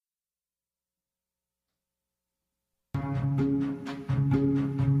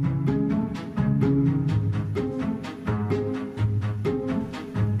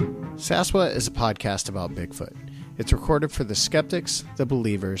Saswa is a podcast about Bigfoot. It's recorded for the skeptics, the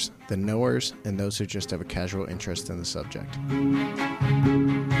believers, the knowers, and those who just have a casual interest in the subject.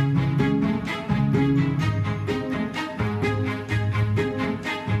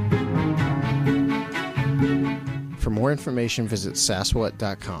 For more information, visit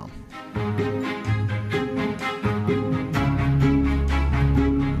saswat.com.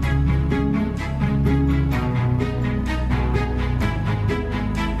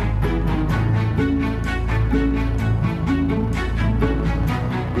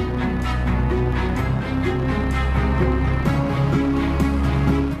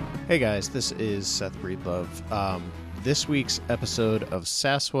 Hey guys, this is Seth Breedlove. This week's episode of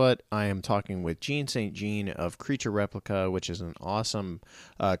Saswat, I am talking with Gene St. Jean of Creature Replica, which is an awesome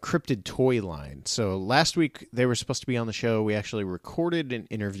cryptid toy line. So last week they were supposed to be on the show. We actually recorded an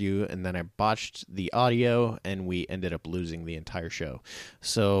interview, and then I botched the audio, and we ended up losing the entire show.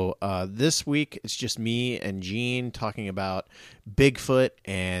 So this week it's just me and Gene talking about Bigfoot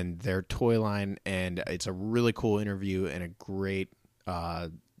and their toy line, and it's a really cool interview and a great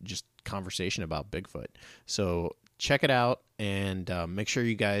just conversation about Bigfoot. So check it out, and make sure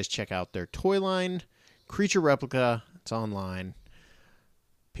you guys check out their toy line, Creature Replica. It's online.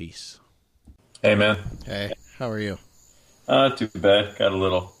 Peace. Hey, man. Hey, how are you? Too bad. Got a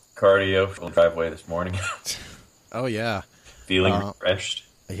little cardio from the driveway this morning. Oh, yeah. Feeling refreshed.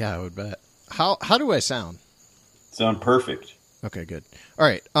 Yeah, I would bet. How do I sound? Sound perfect. Okay, good. All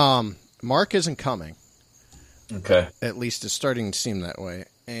right. Mark isn't coming. Okay. At least it's starting to seem that way.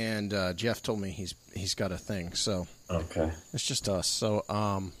 And Jeff told me he's got a thing, so okay, it's just us. So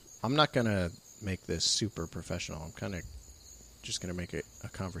I'm not gonna make this super professional. I'm kind of just gonna make it a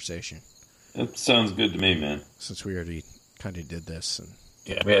conversation. That sounds good to me, man. Since we already kind of did this, and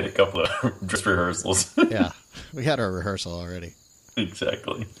yeah, we had a couple of dress rehearsals. Yeah, we had our rehearsal already.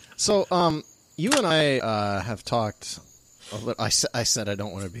 Exactly. So you and I have talked. I said I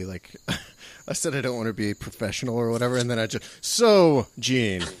don't want to be like. I said I don't want to be professional or whatever, and then I just... So,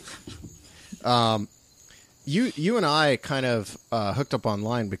 Gene, you and I kind of hooked up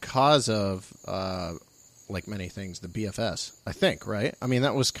online because of, like many things, the BFS, I think, right? I mean,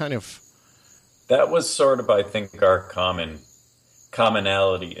 that was kind of... That was sort of, I think, our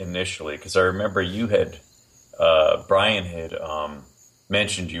commonality initially, because I remember you had... Brian had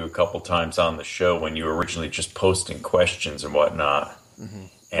mentioned you a couple times on the show when you were originally just posting questions and whatnot. Mm-hmm.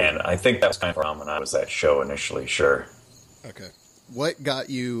 And I think that was kind of when I was at show initially, sure. Okay. What got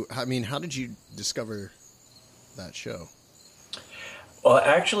you... I mean, how did you discover that show? Well,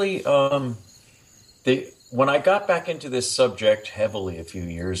 actually, when I got back into this subject heavily a few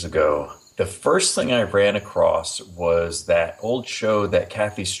years ago, the first thing I ran across was that old show that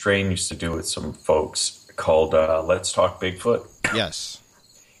Kathy Strain used to do with some folks called Let's Talk Bigfoot. Yes.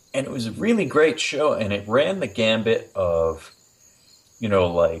 And it was a really great show, and it ran the gambit of... you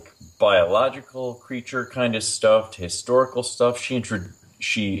know, like biological creature kind of stuff to historical stuff.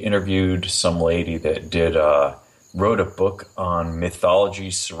 She interviewed some lady that wrote a book on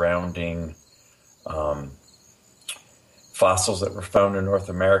mythology surrounding fossils that were found in North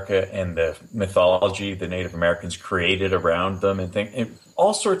America and the mythology the Native Americans created around them and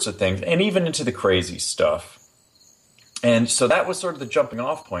all sorts of things, and even into the crazy stuff. And so that was sort of the jumping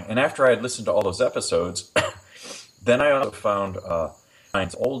off point. And after I had listened to all those episodes, then I also found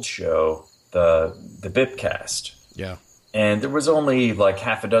Brian's old show, the Bipcast. Yeah. And there was only like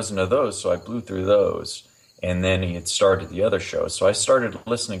half a dozen of those, so I blew through those. And then he had started the other show. So I started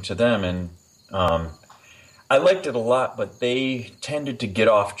listening to them, and I liked it a lot, but they tended to get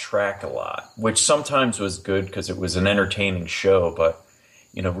off track a lot, which sometimes was good because it was an entertaining show. But,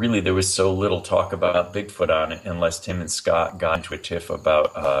 you know, really there was so little talk about Bigfoot on it unless Tim and Scott got into a tiff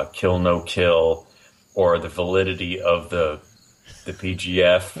about kill, no kill, or the validity of the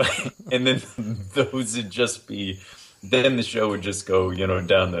PGF, and then those would just be, then the show would just go, you know,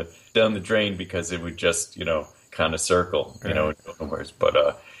 down the drain because it would just, you know, kind of circle, you know, nowheres.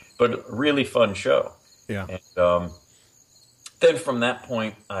 But really fun show. Yeah. And then from that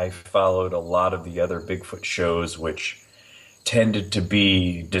point, I followed a lot of the other Bigfoot shows, which tended to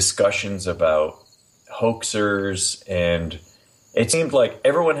be discussions about hoaxers, and it seemed like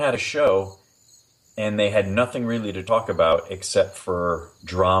everyone had a show. And they had nothing really to talk about except for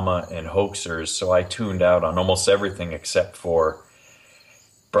drama and hoaxers. So I tuned out on almost everything except for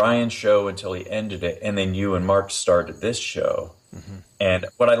Brian's show until he ended it. And then you and Mark started this show. Mm-hmm. And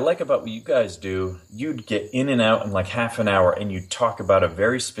what I like about what you guys do, you'd get in and out in like half an hour and you'd talk about a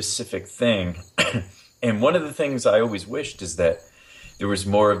very specific thing. And one of the things I always wished is that there was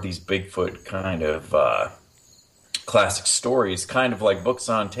more of these Bigfoot kind of classic stories, kind of like books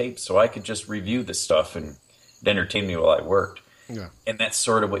on tape, so I could just review the stuff and it entertained me while I worked. Yeah. And that's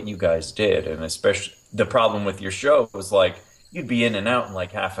sort of what you guys did. And especially the problem with your show was like you'd be in and out in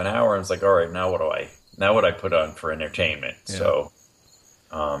like half an hour, and it's like, all right, now what I put on for entertainment. Yeah.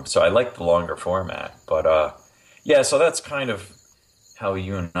 So I like the longer format, but yeah, so that's kind of how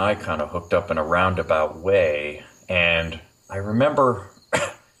you and I kind of hooked up in a roundabout way. And I remember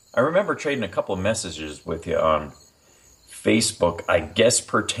trading a couple of messages with you on Facebook, I guess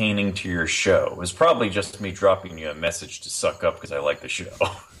pertaining to your show. It was probably just me dropping you a message to suck up because I like the show.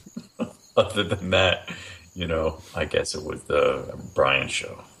 Other than that, I guess it was the Brian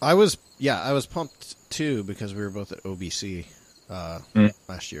show. I was pumped too because we were both at OBC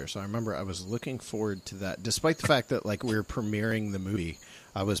last year. So I remember I was looking forward to that, despite the fact that like we were premiering the movie.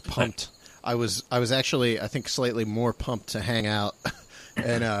 I was pumped. I was actually, I think, slightly more pumped to hang out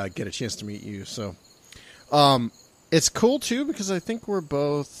and get a chance to meet you. So it's cool too because I think we're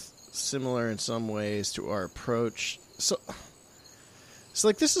both similar in some ways to our approach. So it's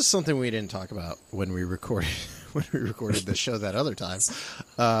like this is something we didn't talk about when we recorded the show that other time.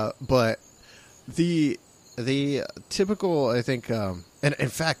 But the typical, I think, and in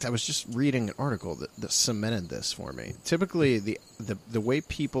fact, I was just reading an article that cemented this for me. Typically, the way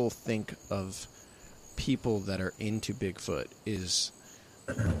people think of people that are into Bigfoot is,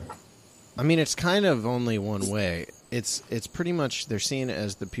 I mean, it's kind of only one way. It's pretty much they're seen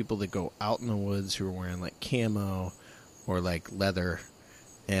as the people that go out in the woods who are wearing like camo or like leather,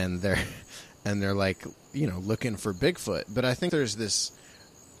 and they're like, looking for Bigfoot. But I think there's this.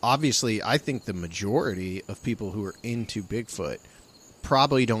 Obviously, I think the majority of people who are into Bigfoot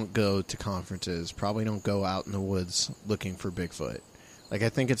probably don't go to conferences, probably don't go out in the woods looking for Bigfoot. Like, I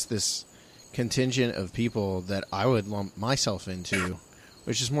think it's this contingent of people that I would lump myself into,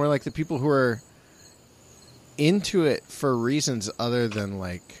 which is more like the people who are into it for reasons other than,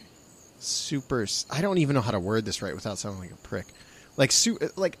 like, super... I don't even know how to word this right without sounding like a prick. Like,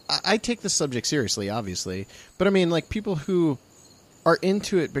 I take the subject seriously, obviously, but I mean, like, people who are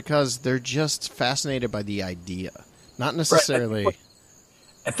into it because they're just fascinated by the idea, not necessarily. Right.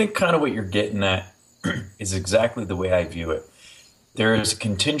 I think kind of what you're getting at is exactly the way I view it. There is a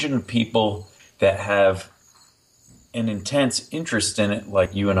contingent of people that have an intense interest in it,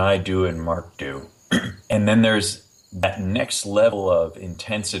 like you and I do and Mark do. And then there's that next level of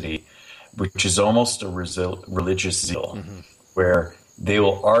intensity, which is almost a religious zeal, where they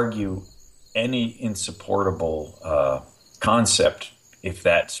will argue any insupportable concept, if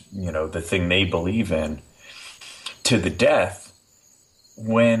that's the thing they believe in, to the death,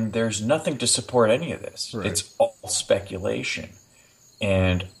 when there's nothing to support any of this. Right. It's all speculation.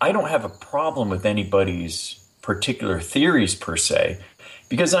 And I don't have a problem with anybody's particular theories per se,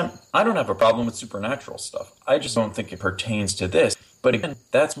 because I don't have a problem with supernatural stuff. I just don't think it pertains to this. But again,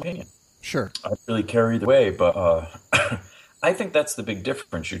 that's my opinion. Sure. I really carry the way, but I think that's the big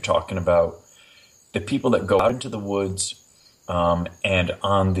difference. You're talking about the people that go out into the woods, and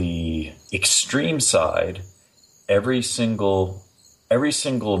on the extreme side, every single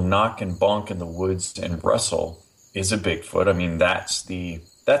knock and bonk in the woods and rustle is a Bigfoot. I mean, that's the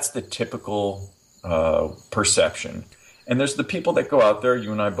typical perception. And there's the people that go out there,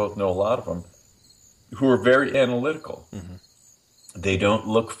 you and I both know a lot of them, who are very analytical. Mm-hmm. They don't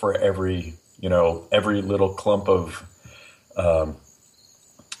look for every little clump of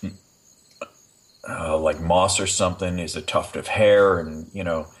like moss or something is a tuft of hair, and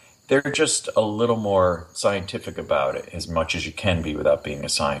they're just a little more scientific about it, as much as you can be without being a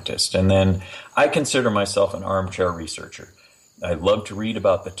scientist. And then I consider myself an armchair researcher. I love to read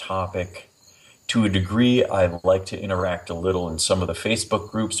about the topic. To a degree, I like to interact a little in some of the Facebook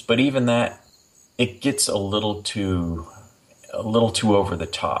groups, but even that, it gets a little too over the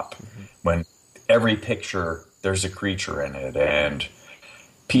top. Mm-hmm. When every picture there's a creature in it, and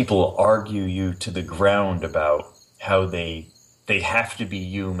people argue you to the ground about how they have to be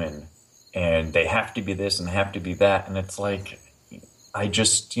human, and they have to be this and have to be that, and it's like, I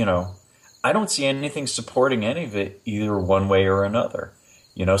just I don't see anything supporting any of it either one way or another.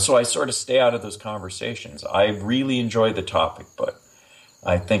 So I sort of stay out of those conversations. I really enjoy the topic, but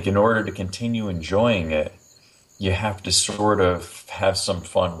I think in order to continue enjoying it, you have to sort of have some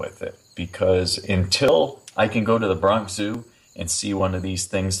fun with it, because until I can go to the Bronx Zoo and see one of these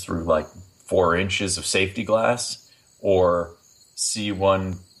things through like 4 inches of safety glass, or see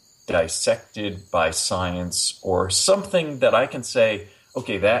one dissected by science, or something that I can say,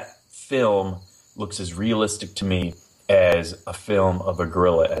 okay, that film looks as realistic to me as a film of a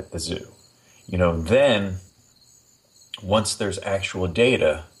gorilla at the zoo. Then once there's actual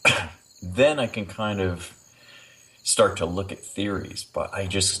data, then I can kind of start to look at theories, but I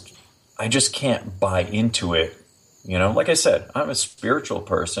just can't buy into it. You know, like I said, I'm a spiritual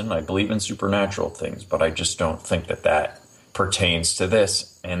person. I believe in supernatural things, but I just don't think that that pertains to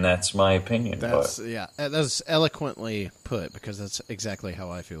this, and that's my opinion. That's eloquently put, because that's exactly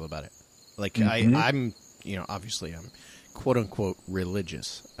how I feel about it. Like I'm, obviously I'm quote unquote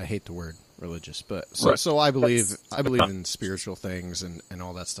religious. I hate the word religious, but so I believe in spiritual things and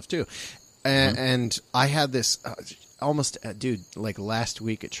all that stuff too. And I had this dude, like last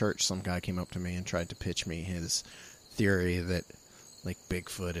week at church, some guy came up to me and tried to pitch me his theory that like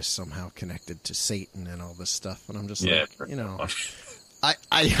Bigfoot is somehow connected to Satan and all this stuff. And I'm just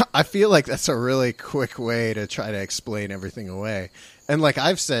I feel like that's a really quick way to try to explain everything away. And like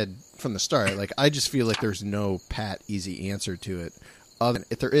I've said from the start, like I just feel like there's no pat, easy answer to it.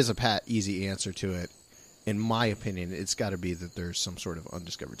 If there is a pat, easy answer to it, in my opinion, it's got to be that there's some sort of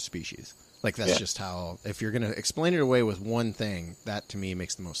undiscovered species. Like that's just how, if you're going to explain it away with one thing, that to me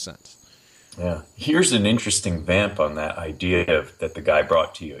makes the most sense. Yeah. Here's an interesting vamp on that idea that the guy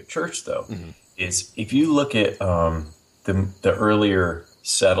brought to you at church, though, is if you look at the earlier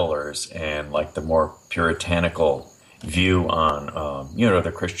settlers and like the more puritanical view on,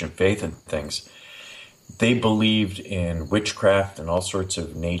 the Christian faith and things, they believed in witchcraft and all sorts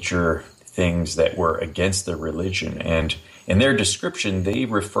of nature things that were against their religion. And in their description, they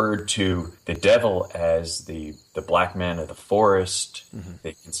referred to the devil as the black man of the forest.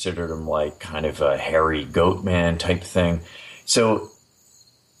 They considered him like kind of a hairy goat man type thing. So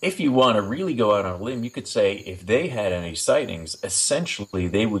if you want to really go out on a limb, you could say if they had any sightings, essentially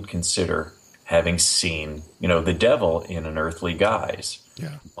they would consider having seen, the devil in an earthly guise,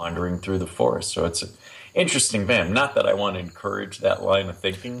 wandering through the forest. So it's an interesting van. Not that I want to encourage that line of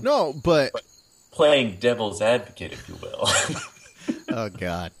thinking. No, but playing devil's advocate, if you will. Oh,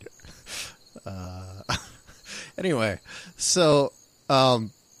 God. Anyway, so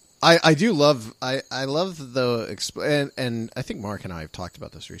I do love I love the and I think Mark and I have talked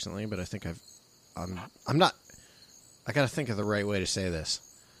about this recently, but I think I'm not. I got to think of the right way to say this.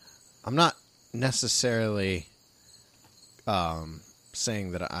 I'm not necessarily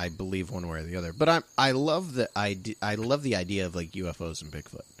saying that I believe one way or the other, but I love the idea of like UFOs and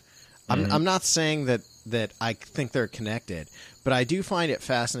Bigfoot. I'm not saying that I think they're connected, but I do find it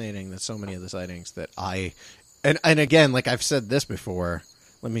fascinating that so many of the sightings that and again, like I've said this before,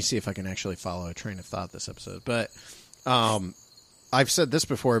 let me see if I can actually follow a train of thought this episode, but I've said this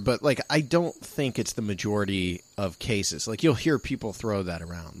before, but like I don't think it's the majority of cases. Like you'll hear people throw that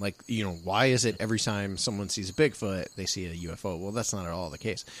around. Like, why is it every time someone sees a Bigfoot, they see a UFO? Well, that's not at all the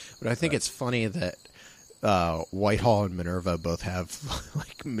case. But I think it's funny that Whitehall and Minerva both have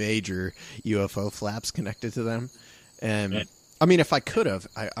like major UFO flaps connected to them. And I mean, if I could have,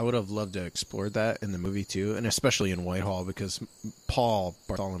 I would have loved to explore that in the movie too, and especially in Whitehall, because Paul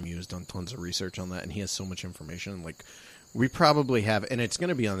Bartholomew has done tons of research on that, and he has so much information. Like we probably have, and it's going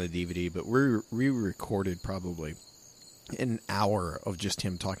to be on the DVD, but we recorded probably an hour of just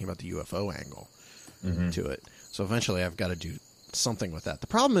him talking about the UFO angle to it. So eventually I've got to do something with that. The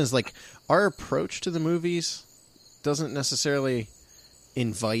problem is like our approach to the movies doesn't necessarily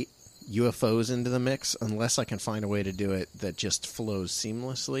invite UFOs into the mix unless I can find a way to do it that just flows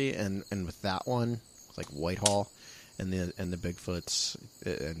seamlessly. And with that one, like Whitehall and the Bigfoots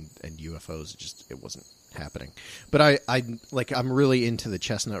and UFOs, it wasn't happening. But I'm really into the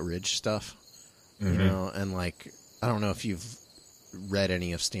Chestnut Ridge stuff, and like I don't know if you've read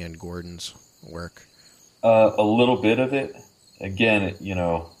any of Stan Gordon's work. A little bit of it. Again,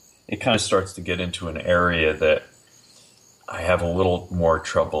 it kind of starts to get into an area that I have a little more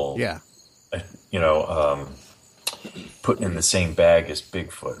trouble. Yeah. Putting in the same bag as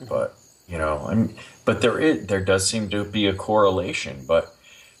Bigfoot, but but there does seem to be a correlation. But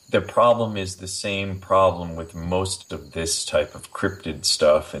the problem is the same problem with most of this type of cryptid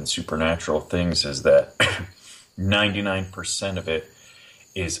stuff and supernatural things, is that 99% of it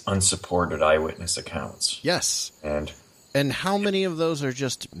is unsupported eyewitness accounts. Yes. And how many of those are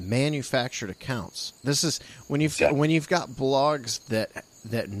just manufactured accounts? This is when you've got blogs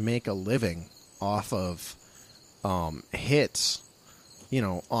that make a living off of hits,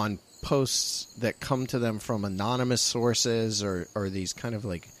 on posts that come to them from anonymous sources or these kind of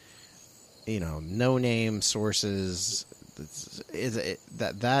like, no-name sources.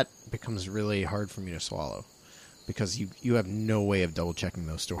 That becomes really hard for me to swallow because you have no way of double-checking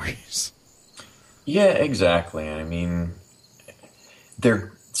those stories. Yeah, exactly. I mean,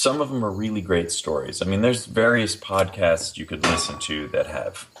 some of them are really great stories. I mean, there's various podcasts you could listen to that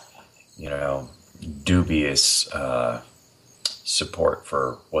have, dubious support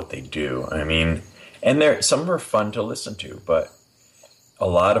for what they do. I mean, And some are fun to listen to, but a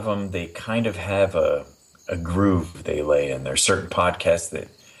lot of them, they kind of have a groove they lay in. There's certain podcasts that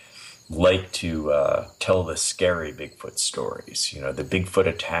like to tell the scary Bigfoot stories, the Bigfoot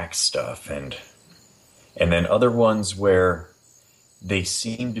attack stuff, and then other ones where they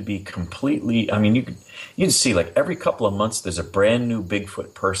seem to be completely. I mean, you can see like every couple of months there's a brand new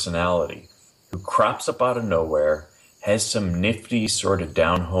Bigfoot personality who crops up out of nowhere, has some nifty sort of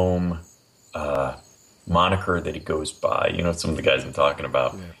down home moniker that he goes by. Some of the guys I'm talking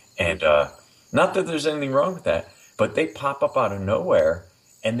about, yeah. And not that there's anything wrong with that, but they pop up out of nowhere.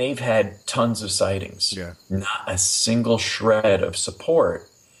 And they've had tons of sightings, yeah. Not a single shred of support,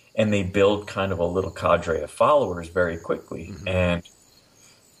 and they build kind of a little cadre of followers very quickly. Mm-hmm. And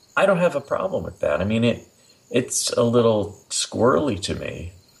I don't have a problem with that. I mean, it's a little squirrely to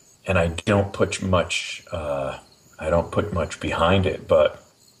me, and I don't put much behind it. But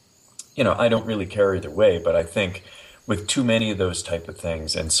I don't really care either way. But I think with too many of those type of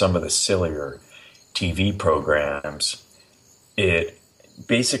things and some of the sillier TV programs,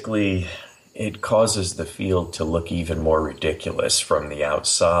 basically, it causes the field to look even more ridiculous from the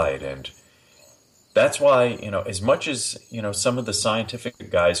outside. And that's why, as much as, some of the scientific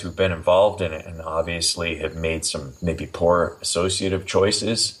guys who've been involved in it and obviously have made some maybe poor associative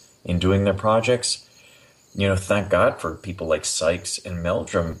choices in doing their projects, thank God for people like Sykes and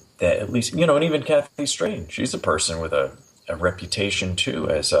Meldrum that at least, and even Kathy Strain, she's a person with a reputation too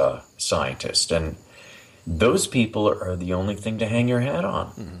as a scientist. And those people are the only thing to hang your hat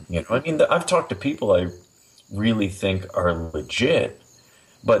on. Mm-hmm. I mean, I've talked to people I really think are legit,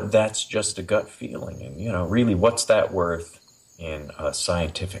 but that's just a gut feeling. And, really, what's that worth in a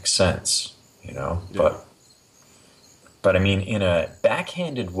scientific sense, Yeah. But I mean, in a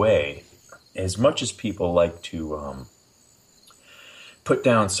backhanded way, as much as people like to put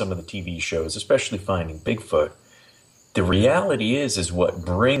down some of the TV shows, especially Finding Bigfoot, the reality is what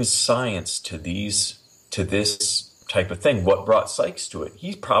brings science to this type of thing. What brought Sykes to it?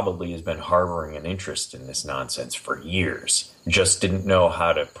 He probably has been harboring an interest in this nonsense for years. Just didn't know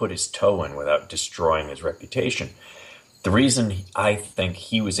how to put his toe in without destroying his reputation. The reason I think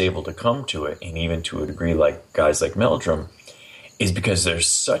he was able to come to it, and even to a degree like guys like Meldrum, is because there's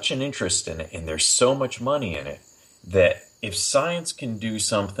such an interest in it and there's so much money in it that if science can do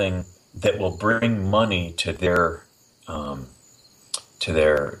something that will bring money to their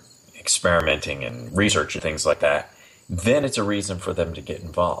experimenting and research and things like that, then it's a reason for them to get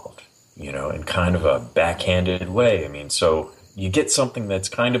involved, in kind of a backhanded way. I mean, so you get something that's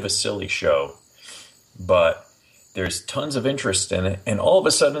kind of a silly show, but there's tons of interest in it. And all of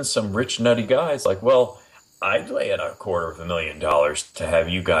a sudden, some rich, nutty guy's like, well, I'd lay in $250,000 to have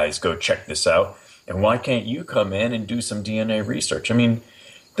you guys go check this out. And why can't you come in and do some DNA research? I mean,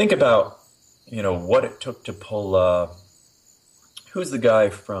 think about, what it took to pull, who's the guy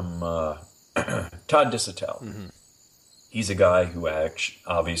from Todd Disotell? Mm-hmm. He's a guy who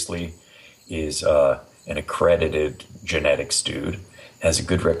obviously is an accredited genetics dude, has a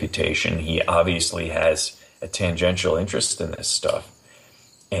good reputation. He obviously has a tangential interest in this stuff.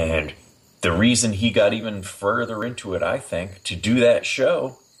 And the reason he got even further into it, I think, to do that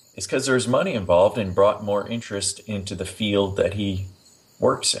show is because there's money involved and brought more interest into the field that he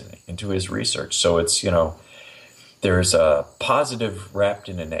works in, into his research. So it's, there's a positive wrapped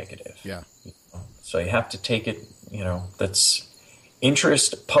in a negative. Yeah. So you have to take it, that's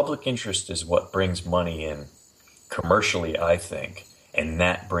interest. Public interest is what brings money in commercially, I think. And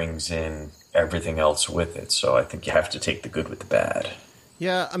that brings in everything else with it. So I think you have to take the good with the bad.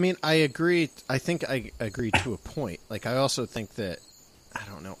 Yeah, I mean, I agree. I think I agree to a point. Like, I also think that, I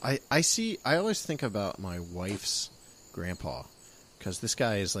don't know. I always think about my wife's grandpa, because this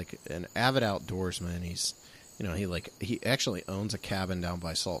guy is like an avid outdoorsman. He's, he actually owns a cabin down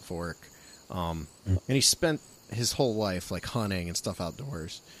by Salt Fork. And he spent his whole life like hunting and stuff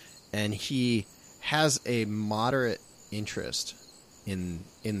outdoors. And he has a moderate interest in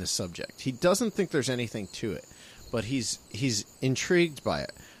the subject. He doesn't think there's anything to it, but he's intrigued by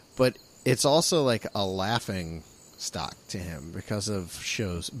it. But it's also like a laughing stock to him because of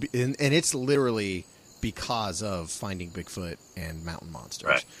shows, and it's literally because of Finding Bigfoot and Mountain Monsters.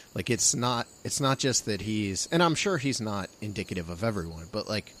 Right. Like, it's not just that he's, and I'm sure he's not indicative of everyone, but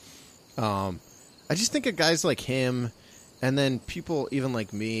like, I just think of guys like him, and then people even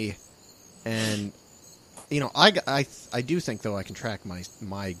like me, and I do think, though, I can track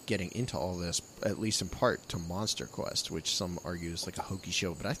my getting into all this, at least in part, to Monster Quest, which some argue is like a hokey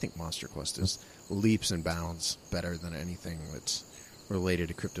show, but I think Monster Quest is leaps and bounds better than anything that's related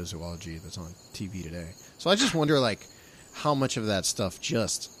to cryptozoology that's on TV today. So I just wonder, like, how much of that stuff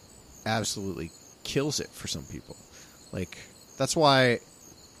just absolutely kills it for some people. Like, that's why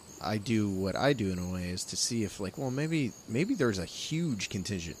I do what I do in a way, is to see if, like, well, maybe there's a huge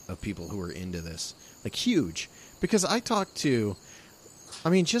contingent of people who are into this, like, huge, because I talk to, I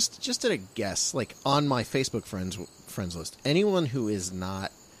mean, just at a guess, like, on my Facebook friends list, anyone who is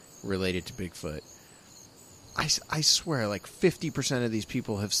not related to Bigfoot, I swear, like 50% of these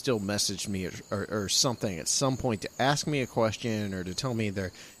people have still messaged me or something at some point to ask me a question or to tell me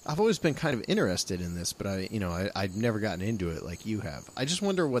I've always been kind of interested in this, but I've never gotten into it like you have. I just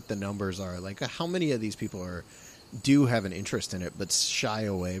wonder what the numbers are. Like, how many of these people do have an interest in it but shy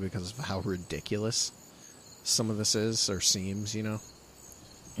away because of how ridiculous some of this is or seems,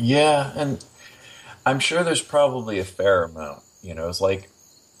 Yeah, and I'm sure there's probably a fair amount. It's like,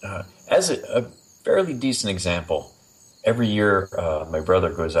 as a fairly decent example, every year my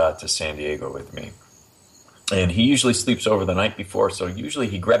brother goes out to San Diego with me. And he usually sleeps over the night before, so usually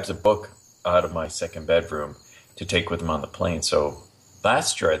he grabs a book out of my second bedroom to take with him on the plane. So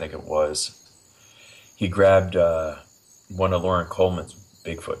last year, I think it was, he grabbed one of Lauren Coleman's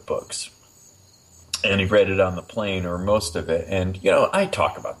Bigfoot books. And he read it on the plane, or most of it. And, I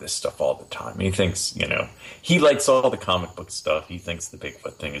talk about this stuff all the time. He thinks, he likes all the comic book stuff. He thinks the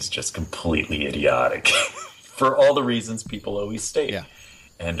Bigfoot thing is just completely idiotic for all the reasons people always state. Yeah.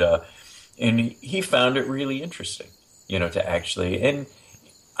 And he found it really interesting, to actually, and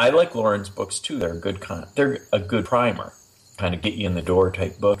I like Lauren's books too. They're a good primer, kind of get you in the door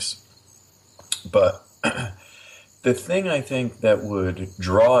type books. But the thing I think that would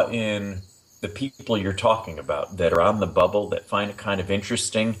draw in the people you're talking about that are on the bubble, that find it kind of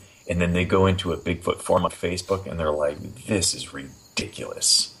interesting, and then they go into a Bigfoot forum on Facebook and they're like, this is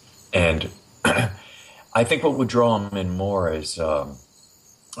ridiculous. And I think what would draw them in more is, over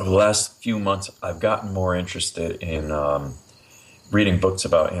the last few months, I've gotten more interested in reading books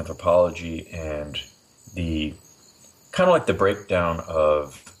about anthropology and the kind of like the breakdown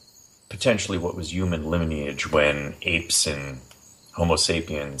of potentially what was human lineage when apes and Homo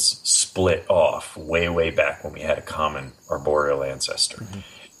sapiens split off way, way back when we had a common arboreal ancestor. Mm-hmm.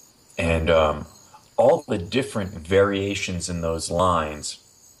 And all the different variations in those lines,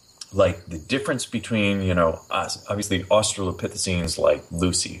 like the difference between, obviously Australopithecines like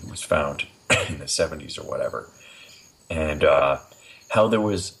Lucy, who was found in the 70s or whatever, and how there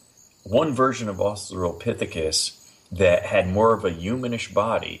was one version of Australopithecus that had more of a humanish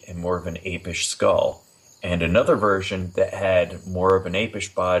body and more of an apish skull, and another version that had more of an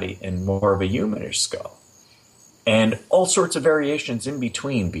apish body and more of a humanish skull. And all sorts of variations in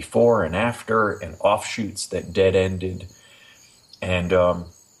between, before and after, and offshoots that dead-ended. And,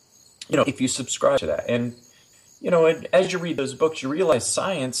 if you subscribe to that, and, as you read those books, you realize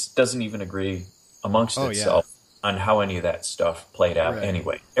science doesn't even agree amongst itself on how any of that stuff played out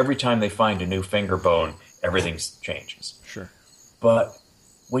anyway. Every time they find a new finger bone, everything changes. Sure. But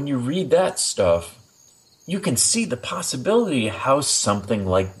when you read that stuff, you can see the possibility how something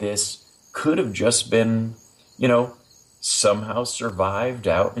like this could have just been, somehow survived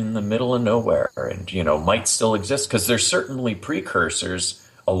out in the middle of nowhere and, might still exist, because there's certainly precursors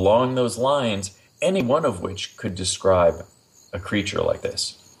along those lines, any one of which could describe a creature like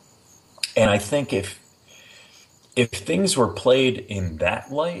this. And I think if things were played in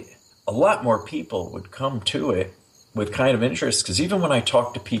that light, a lot more people would come to it with kind of interest, because even when I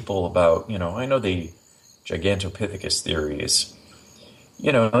talk to people about, I know the Gigantopithecus theory is,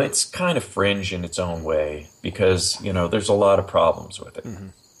 it's kind of fringe in its own way because, there's a lot of problems with it. Mm-hmm.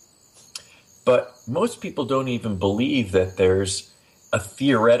 But most people don't even believe that there's a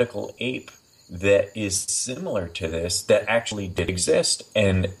theoretical ape that is similar to this that actually did exist,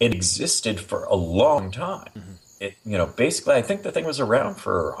 and it existed for a long time. Mm-hmm. It, basically, I think the thing was around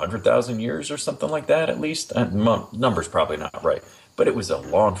for 100,000 years or something like that, at least. Number's probably not right, but it was a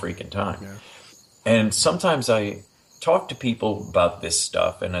long freaking time. Yeah. And sometimes I talk to people about this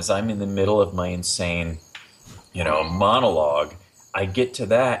stuff, and as I'm in the middle of my insane, monologue, I get to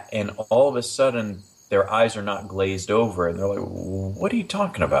that, and all of a sudden, their eyes are not glazed over, and they're like, what are you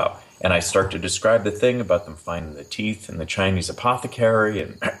talking about? And I start to describe the thing about them finding the teeth in the Chinese apothecary,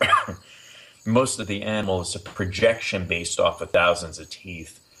 and most of the animal is a projection based off of thousands of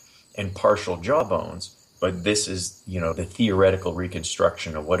teeth and partial jaw bones, but this is, the theoretical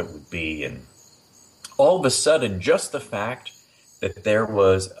reconstruction of what it would be. And all of a sudden, just the fact that there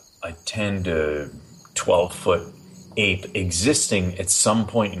was a 10 to 12 foot ape existing at some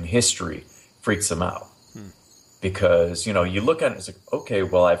point in history freaks them out. Because, you look at it and it's like, okay,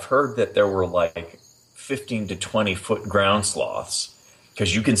 well, I've heard that there were like 15 to 20 foot ground sloths,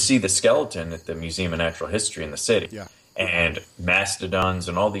 because you can see the skeleton at the Museum of Natural History in the city. Yeah. and mastodons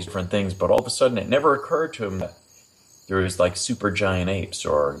and all these different things. But all of a sudden, it never occurred to him that there was like super giant apes,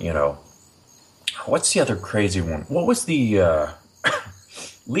 or what's the other crazy one? What was the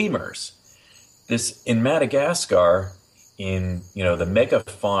lemurs? This in Madagascar, in the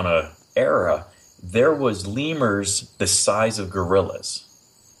megafauna era, there was lemurs the size of gorillas,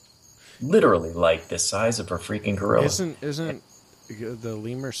 literally like the size of a freaking gorilla. Isn't the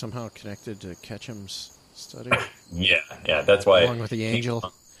lemur somehow connected to Ketchum's study? Yeah, that's why. Along with the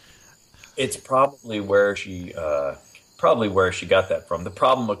angel. It's probably where she got that from. The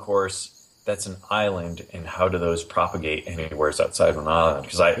problem, of course, that's an island, and how do those propagate anywhere outside of an island?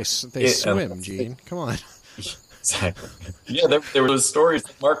 Because they swim, Gene. Come on. Exactly. Yeah, there were those stories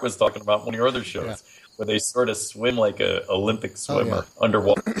that Mark was talking about in one of your other shows, where they sort of swim like a Olympic swimmer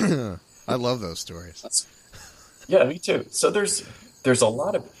underwater. I love those stories. Yeah, me too. So there's a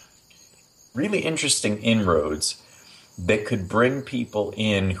lot of really interesting inroads that could bring people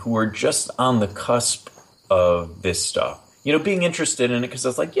in who are just on the cusp of this stuff. Being interested in it because I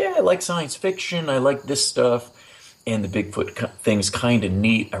was like, yeah, I like science fiction. I like this stuff. And the Bigfoot thing's kind of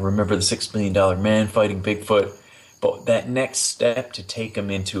neat. I remember the $6 Million Man fighting Bigfoot. But that next step to take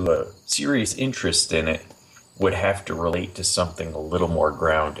them into a serious interest in it would have to relate to something a little more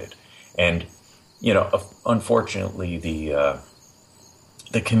grounded. And, unfortunately, the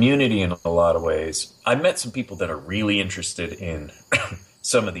community in a lot of ways, I met some people that are really interested in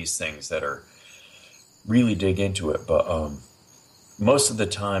some of these things that are really dig into it. But most of the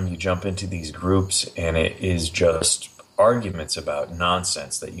time you jump into these groups and it is just arguments about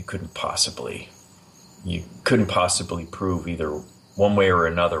nonsense that you couldn't possibly prove either one way or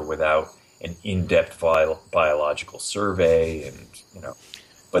another without an in-depth biological survey. And,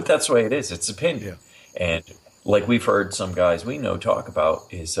 but that's the way it is. It's opinion. Yeah. And like we've heard some guys we know talk about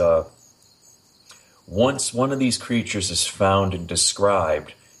is once one of these creatures is found and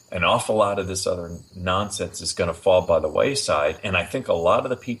described, an awful lot of this other nonsense is going to fall by the wayside. And I think a lot of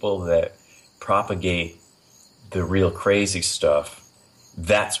the people that propagate the real crazy stuff,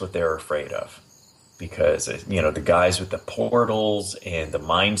 that's what they're afraid of. Because, the guys with the portals and the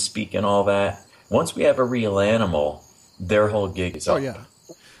mind speak and all that, once we have a real animal, their whole gig is up. Oh, yeah.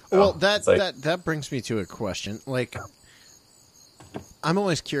 Well, that brings me to a question. Like, I'm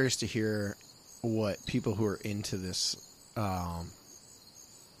always curious to hear what people who are into this kind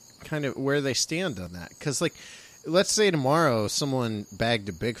of where they stand on that. Because, like, let's say tomorrow someone bagged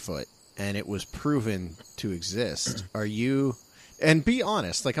a Bigfoot and it was proven to exist. Are you... And be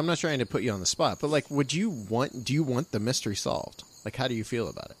honest, like, I'm not trying to put you on the spot, but, like, do you want the mystery solved? Like, how do you feel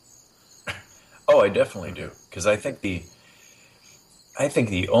about it? Oh, I definitely do. Because I think the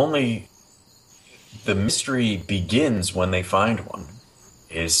mystery begins when they find one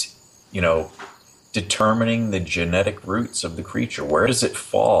is, determining the genetic roots of the creature. Where does it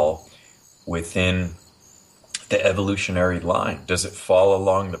fall within the evolutionary line? Does it fall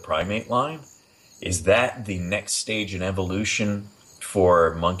along the primate line? Is that the next stage in evolution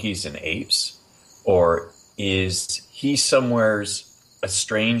for monkeys and apes? Or is he somewhere's a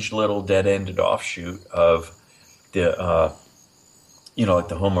strange little dead-ended offshoot of the, like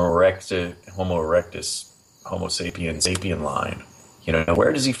the Homo erectus, Homo sapiens, sapien line?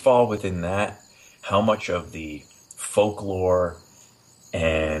 Where does he fall within that? How much of the folklore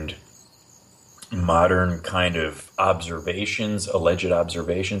and modern kind of alleged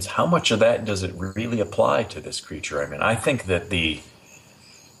observations, how much of that does it really apply to this creature? I mean, I think that the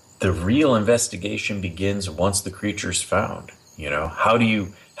real investigation begins once the creature's found. How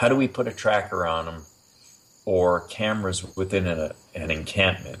do we put a tracker on them or cameras within an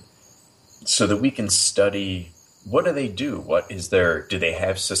encampment so that we can study what do they do? Do they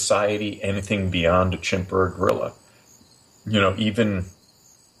have society, anything beyond a chimp or a gorilla? Even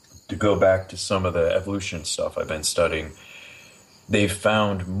to go back to some of the evolution stuff I've been studying, they've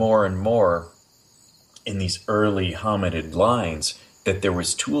found more and more in these early hominid lines that there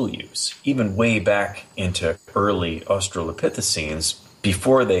was tool use, even way back into early Australopithecines,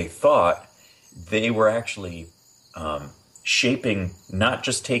 before they thought they were actually shaping, not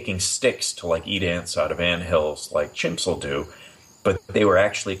just taking sticks to like eat ants out of anthills like chimps will do, but they were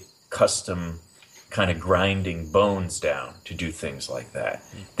actually custom kind of grinding bones down to do things like that.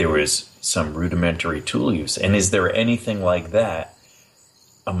 There was some rudimentary tool use. And is there anything like that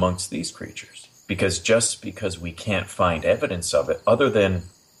amongst these creatures? Because just because we can't find evidence of it, other than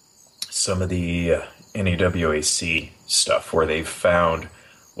some of the NAWAC stuff where they've found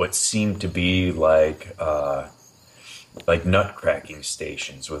what seemed to be like nut cracking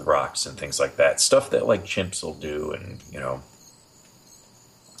stations with rocks and things like that, stuff that like chimps will do. And,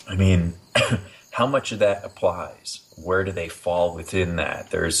 I mean, how much of that applies? Where do they fall within that?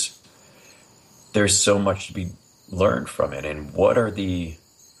 There's so much to be learned from it. And what are the,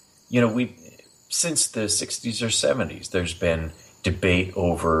 we since the 60s or 70s, there's been debate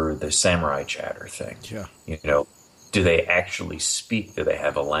over the samurai chatter thing. Yeah. Do they actually speak? Do they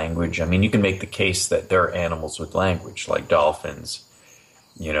have a language? I mean, you can make the case that there are animals with language, like dolphins.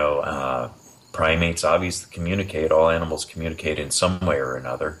 Primates obviously communicate. All animals communicate in some way or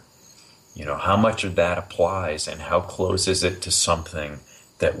another. How much of that applies, and how close is it to something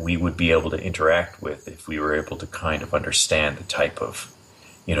that we would be able to interact with if we were able to kind of understand the type of,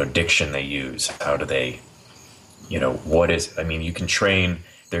 diction they use? How do they, you can train.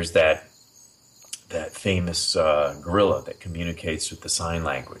 There's that famous gorilla that communicates with the sign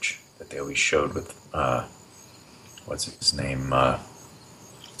language that they always showed with, what's his name?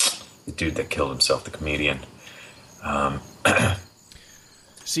 The dude that killed himself, the comedian.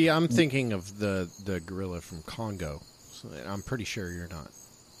 See, I'm thinking of the gorilla from Congo. So I'm pretty sure you're not.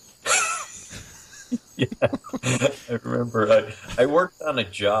 Yeah, I remember I worked on a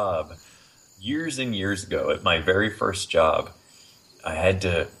job years and years ago. At my very first job, I had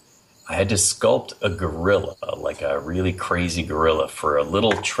to sculpt a gorilla, like a really crazy gorilla, for a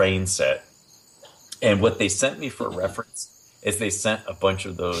little train set. And what they sent me for reference is they sent a bunch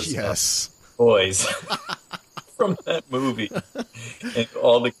of those toys from that movie, and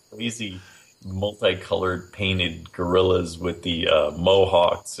all the crazy multicolored painted gorillas with the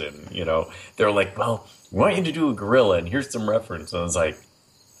mohawks, and they're like, well, we want you to do a gorilla, and here's some reference. And I was like,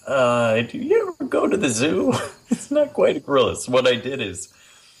 do you ever go to the zoo? It's not quite a gorilla. So what I did is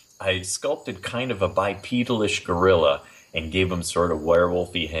I sculpted kind of a bipedalish gorilla and gave him sort of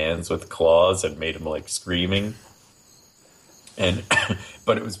werewolfy hands with claws and made him like screaming. And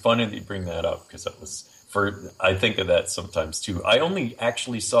but it was funny that you bring that up, because I think of that sometimes too. I only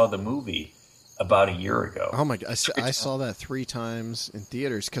actually saw the movie about a year ago. Oh my God. I saw that 3 times in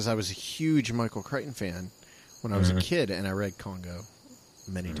theaters because I was a huge Michael Crichton fan when I was a kid, and I read Congo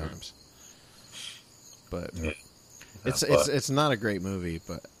many times. But it's not a great movie,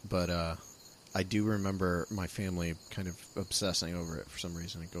 but I do remember my family kind of obsessing over it for some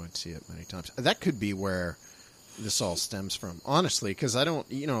reason and going to see it many times. That could be where this all stems from, honestly, because I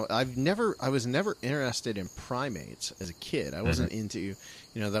was never interested in primates as a kid. I wasn't into,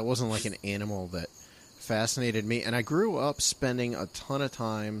 that wasn't like an animal that fascinated me. And I grew up spending a ton of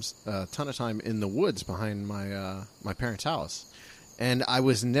time in the woods behind my parents' house. And I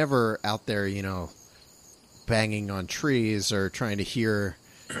was never out there, banging on trees or trying to hear,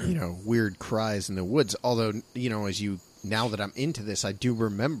 weird cries in the woods. Although, now that I'm into this, I do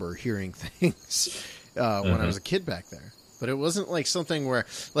remember hearing things when I was a kid back there. But it wasn't like something where,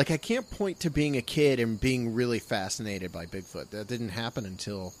 like, I can't point to being a kid and being really fascinated by Bigfoot. That didn't happen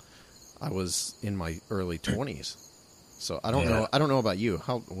until I was in my early 20s. So I don't know. I don't know about you.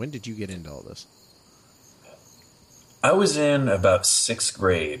 When did you get into all this? I was in about 6th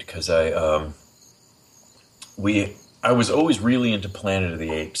grade because I was always really into Planet of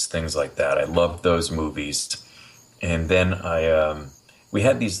the Apes, things like that. I loved those movies. And then we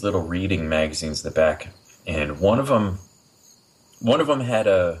had these little reading magazines in the back, and one of them had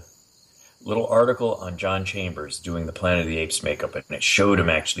a little article on John Chambers doing the Planet of the Apes makeup, and it showed him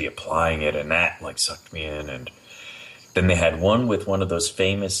actually applying it, and that like sucked me in. And then they had one with one of those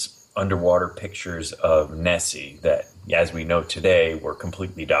famous underwater pictures of Nessie that, as we know today, were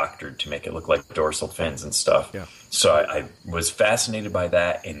completely doctored to make it look like dorsal fins and stuff. Yeah. So I was fascinated by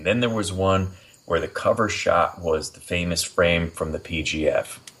that. And then there was one where the cover shot was the famous frame from the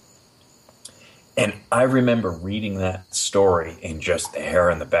PGF. And I remember reading that story and just the hair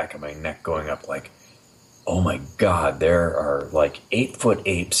on the back of my neck going up like, oh my God, there are like 8-foot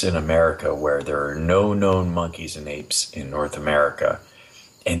apes in America where there are no known monkeys and apes in North America.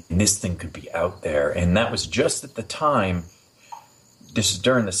 And this thing could be out there. And that was just at the time, this is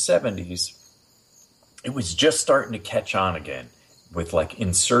during the 70s, it was just starting to catch on again with like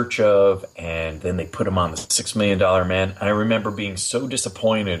In Search Of, and then they put him on the $6 Million Man. And I remember being so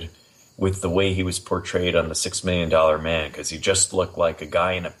disappointed with the way he was portrayed on the $6 Million Man, because he just looked like a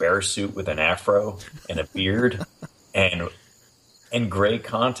guy in a bear suit with an afro and a beard and gray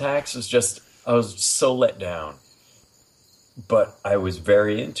contacts. I was so let down. But I was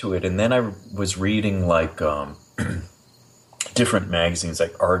very into it. And then I was reading like different magazines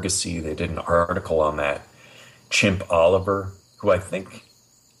like Argosy. They did an article on that chimp Oliver, who I think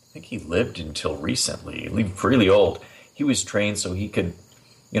he lived until recently. He lived really old. He was trained so he could,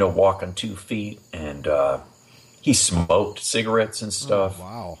 walk on 2 feet, and he smoked cigarettes and stuff. Oh,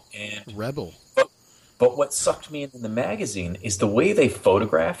 wow. And Rebel. But what sucked me in the magazine is the way they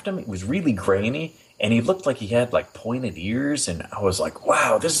photographed him. It was really grainy, and he looked like he had like pointed ears. And I was like,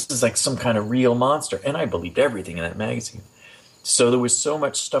 wow, this is like some kind of real monster. And I believed everything in that magazine. So there was so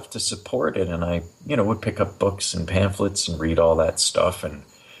much stuff to support it. And I, would pick up books and pamphlets and read all that stuff. And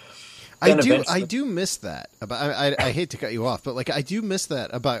I do miss that. I hate to cut you off, but like I do miss that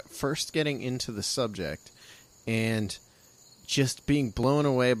about first getting into the subject and just being blown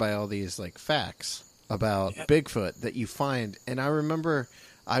away by all these like facts about Bigfoot that you find. And I remember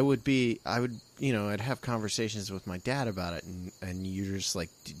I'd have conversations with my dad about it, and you're just like,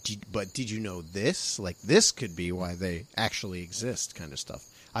 did you know this? Like, this could be why they actually exist, kind of stuff.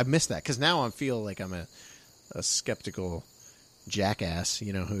 I miss that because now I feel like I'm a skeptical jackass,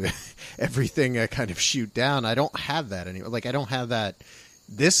 who everything I kind of shoot down. I don't have that anymore. Like, I don't have that.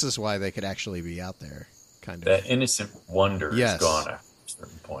 This is why they could actually be out there, kind of. That innocent wonder is gone at a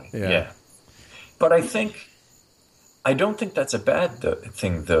certain point. Yeah. But I don't think that's a bad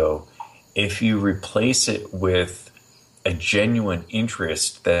thing, though, if you replace it with a genuine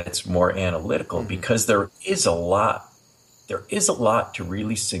interest that's more analytical, because there is a lot to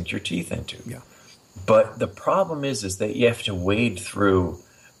really sink your teeth into. Yeah. But the problem is that you have to wade through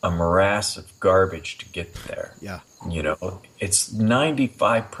a morass of garbage to get there. Yeah. It's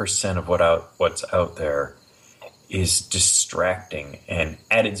 95% of what's out there is distracting and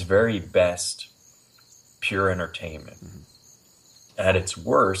at its very best, pure entertainment. At its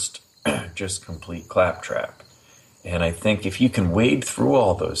worst, just complete claptrap. And I think if you can wade through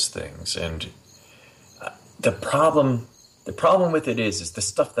all those things, and the problem with it is the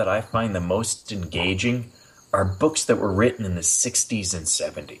stuff that I find the most engaging are books that were written in the 60s and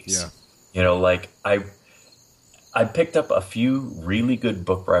 70s. Yeah. Like I picked up a few really good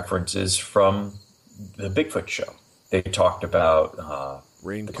book references from the Bigfoot show. They talked about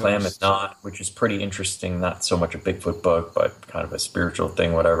The Klamath Knot, which is pretty interesting. Not so much a Bigfoot book, but kind of a spiritual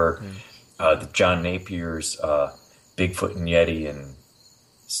thing, whatever. The John Napier's Bigfoot and Yeti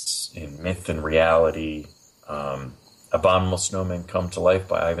in Myth and Reality. Abominable Snowmen Come to Life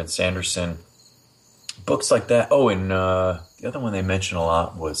by Ivan Sanderson. Books like that. Oh, and the other one they mentioned a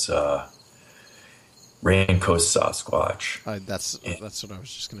lot was Rain Coast Sasquatch. That's what I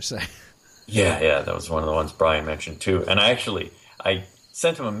was just going to say. Yeah, that was one of the ones Brian mentioned too. And I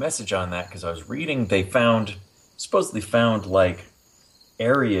sent him a message on that because I was reading. They supposedly found like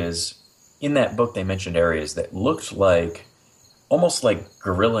areas in that book. They mentioned areas that looked like almost like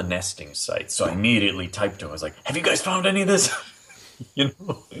gorilla nesting sites. So I immediately typed to him. I was like, "Have you guys found any of this?"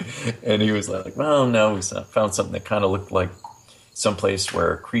 And he was like, "Well, no, we found something that kind of looked like someplace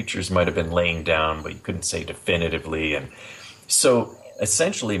where creatures might have been laying down, but you couldn't say definitively." And so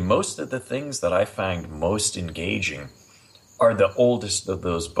essentially, most of the things that I find most engaging are the oldest of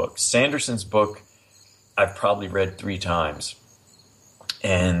those books. Sanderson's book, I've probably read 3 times.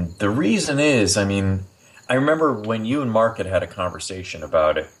 And the reason is, I remember when you and Mark had a conversation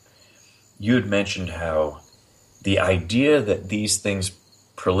about it, you had mentioned how the idea that these things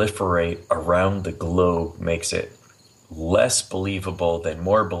proliferate around the globe makes it less believable than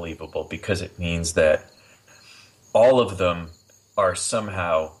more believable, because it means that all of them are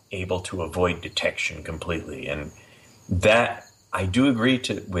somehow able to avoid detection completely. And that, I do agree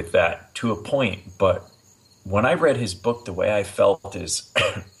with that to a point, but when I read his book, the way I felt is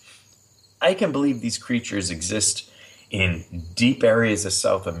I can believe these creatures exist in deep areas of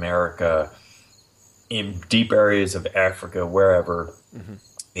South America, in deep areas of Africa, wherever,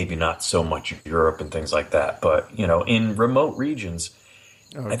 maybe not so much Europe and things like that, but, in remote regions.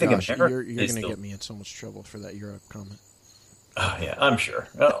 Oh, I think America you're going to get me in so much trouble for that Europe comment. Yeah, I'm sure.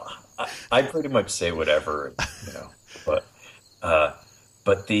 Well, I pretty much say whatever,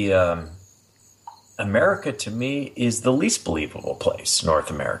 but the America to me is the least believable place, North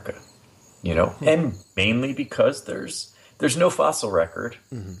America, and mainly because there's no fossil record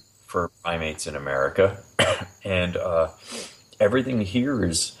for primates in America, and everything here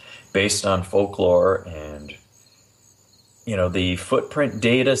is based on folklore, and the footprint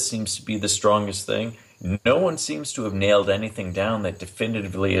data seems to be the strongest thing. No one seems to have nailed anything down that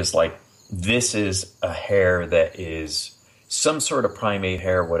definitively is like, this is a hair that is some sort of primate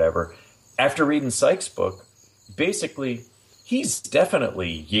hair, whatever. After reading Sykes' book, basically, he's definitely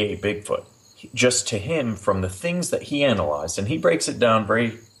yay Bigfoot. Just to him, from the things that he analyzed, and he breaks it down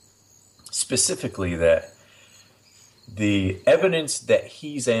very specifically that the evidence that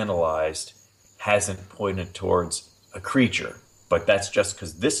he's analyzed hasn't pointed towards a creature. But that's just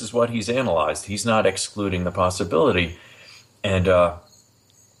because this is what he's analyzed. He's not excluding the possibility. And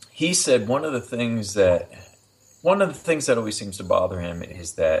he said one of the things that always seems to bother him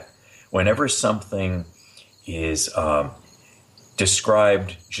is that Whenever something is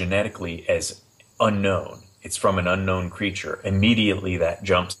described genetically as unknown, it's from an unknown creature, immediately that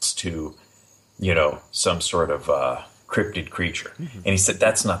jumps to, some sort of cryptid creature. Mm-hmm. And he said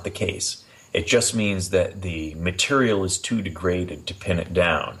that's not the case. It just means that the material is too degraded to pin it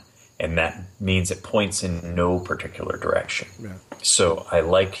down. And that means it points in no particular direction. Yeah. So I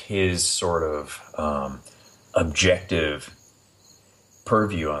like his sort of objective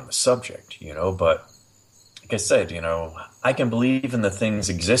purview on the subject, but like I said, I can believe in the things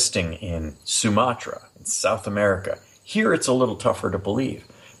existing in Sumatra, in South America. Here it's a little tougher to believe,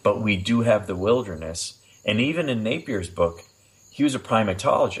 but we do have the wilderness. And even in Napier's book, he was a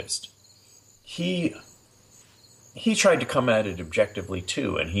primatologist. He tried to come at it objectively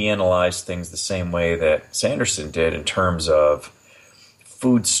too, and he analyzed things the same way that Sanderson did in terms of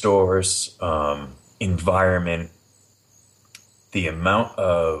food stores, environment, the amount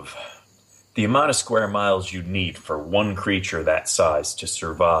of square miles you'd need for one creature that size to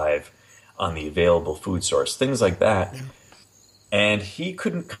survive on the available food source, things like that. Yeah. And he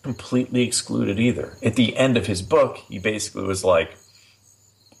couldn't completely exclude it either. At the end of his book, he basically was like,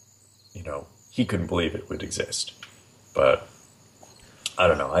 he couldn't believe it would exist. But I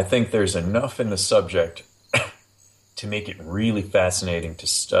don't know. I think there's enough in the subject to make it really fascinating to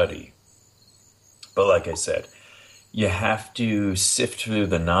study. But like I said, you have to sift through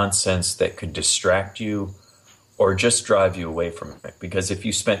the nonsense that could distract you or just drive you away from it. Because if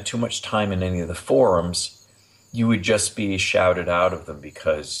you spent too much time in any of the forums, you would just be shouted out of them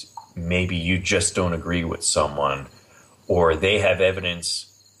because maybe you just don't agree with someone or they have evidence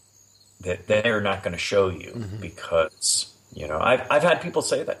that they're not going to show you. Mm-hmm. Because, I've had people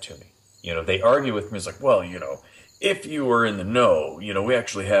say that to me. They argue with me. It's like, well, if you were in the know, we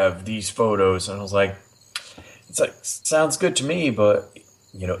actually have these photos. And I was like, it's like, sounds good to me, but,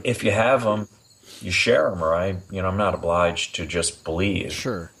 if you have them, you share them, or I'm not obliged to just believe.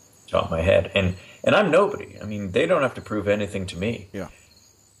 Sure. Top my head. And I'm nobody. I mean, they don't have to prove anything to me. Yeah.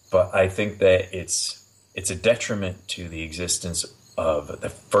 But I think that it's a detriment to the existence of the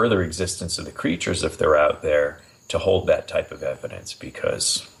further existence of the creatures if they're out there to hold that type of evidence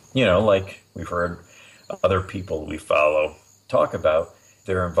because, like we've heard other people we follow talk about,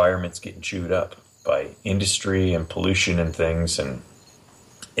 their environment's getting chewed up by industry and pollution and things. And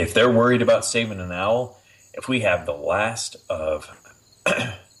if they're worried about saving an owl, if we have the last of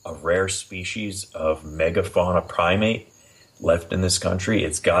a rare species of megafauna primate left in this country,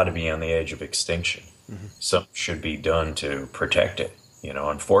 it's got to be on the edge of extinction. Mm-hmm. Something should be done to protect it.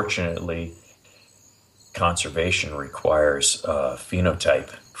 Unfortunately, conservation requires a phenotype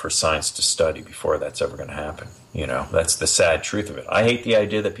for science to study before that's ever going to happen. That's the sad truth of it. I hate the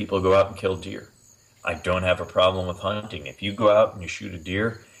idea that people go out and kill deer. I don't have a problem with hunting. If you go out and you shoot a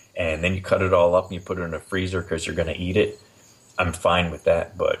deer and then you cut it all up and you put it in a freezer because you're going to eat it, I'm fine with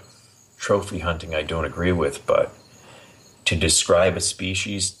that. But trophy hunting, I don't agree with. But to describe a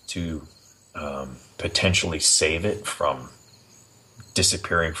species to potentially save it from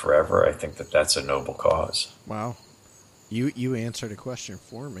disappearing forever, I think that's a noble cause. Wow. You answered a question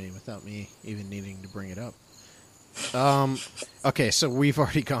for me without me even needing to bring it up. Okay, so we've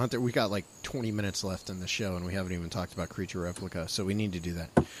already gone through, we got like 20 minutes left in the show and we haven't even talked about Creature Replica, so we need to do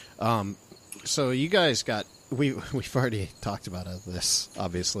that. So you guys we've already talked about this,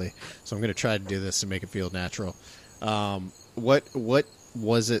 obviously, so I'm going to try to do this to make it feel natural. What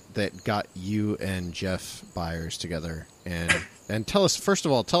was it that got you and Jeff Byers together? And tell us, first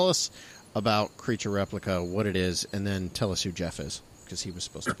of all, about Creature Replica, what it is, and then tell us who Jeff is, because he was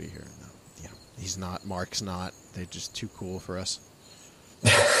supposed to be here. No, yeah, he's not. Mark's not. They're just too cool for us.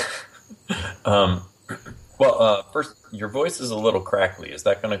 Well, first, your voice is a little crackly. Is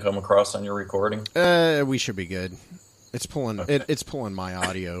that going to come across on your recording? We should be good. It's pulling. Okay. It's pulling my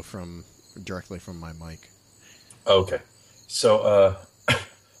audio directly from my mic. Okay. So,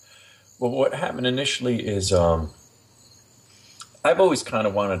 well, what happened initially is I've always kind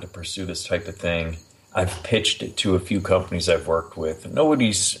of wanted to pursue this type of thing. I've pitched it to a few companies I've worked with.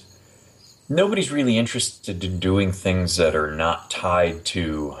 Nobody's really interested in doing things that are not tied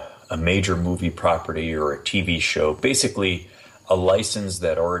to a major movie property or a TV show. Basically, a license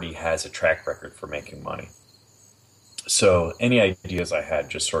that already has a track record for making money. So any ideas I had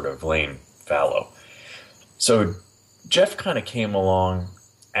just sort of lain fallow. So Jeff kind of came along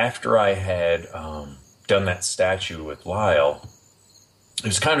after I had done that statue with Lyle. It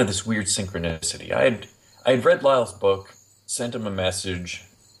was kind of this weird synchronicity. I had read Lyle's book, sent him a message,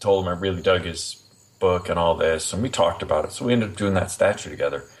 told him I really dug his book and all this, and we talked about it. So we ended up doing that statue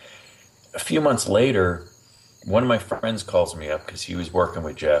together. A few months later, one of my friends calls me up because he was working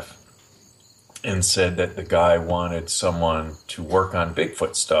with Jeff, and said that the guy wanted someone to work on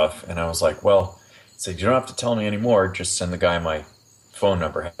Bigfoot stuff. And I was like, well, I said, you don't have to tell me anymore. Just send the guy my phone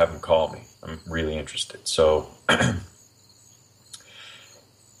number, have him call me. I'm really interested. So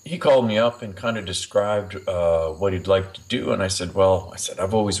he called me up and kind of described what he'd like to do. And I said,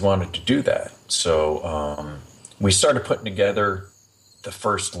 I've always wanted to do that. So we started putting together the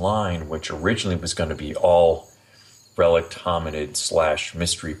first line, which originally was going to be all relict hominid /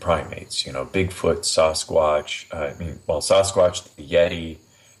 mystery primates, Bigfoot, Sasquatch, Sasquatch, the Yeti,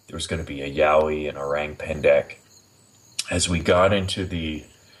 there was going to be a Yowie and orang pendek. As we got into the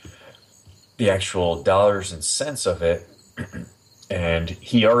actual dollars and cents of it, and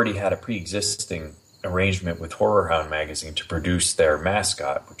he already had a pre-existing arrangement with Horror Hound magazine to produce their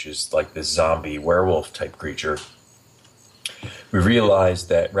mascot, which is like this zombie werewolf type creature. We realized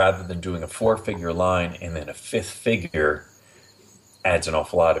that rather than doing a 4-figure line and then a 5th figure adds an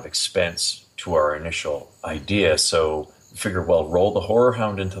awful lot of expense to our initial idea. So we figured, roll the Horror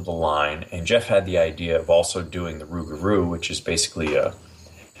Hound into the line. And Jeff had the idea of also doing the Rougarou, which is basically a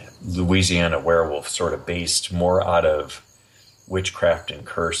Louisiana werewolf sort of based more out of witchcraft and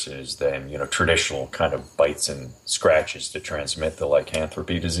curses than, traditional kind of bites and scratches to transmit the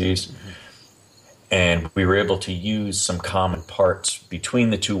lycanthropy disease. Mm-hmm. And we were able to use some common parts between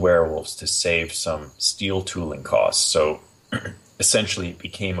the two werewolves to save some steel tooling costs. So essentially it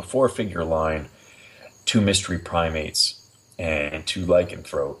became a 4-figure line, 2 mystery primates, and 2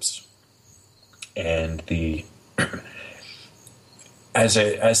 lycanthropes. And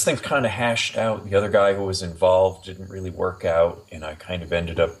as things kind of hashed out, the other guy who was involved didn't really work out, and I kind of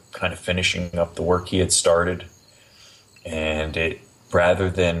ended up finishing up the work he had started. And rather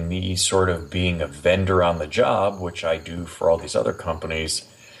than me sort of being a vendor on the job, which I do for all these other companies,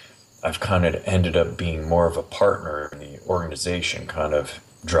 I've kind of ended up being more of a partner in the organization, kind of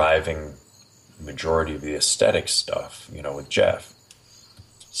driving the majority of the aesthetic stuff, with Jeff.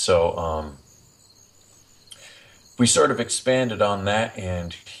 So we sort of expanded on that,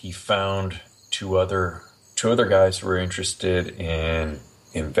 and he found two other guys who were interested in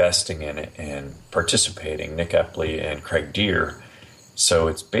investing in it and participating, Nick Epley and Craig Deere. So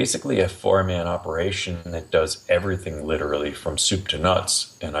it's basically a 4-man operation that does everything literally from soup to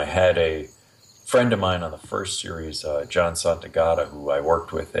nuts. And I had a friend of mine on the first series, John Santagata, who I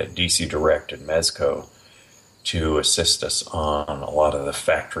worked with at DC Direct and Mezco, to assist us on a lot of the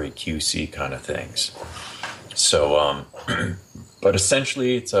factory QC kind of things. So, but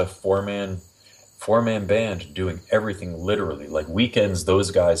essentially it's a 4-man band doing everything literally. Like weekends,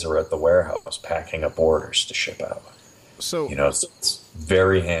 those guys are at the warehouse packing up orders to ship out. So, it's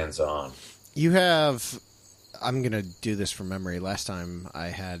very hands-on. You have, I'm going to do this from memory. Last time I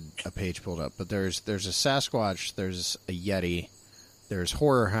had a page pulled up, but there's a Sasquatch, there's a Yeti, there's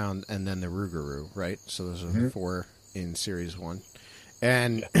Horror Hound, and then the Rougarou, right? So those are the 4 in Series 1.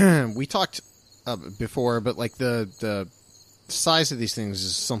 And we talked before, but like the size of these things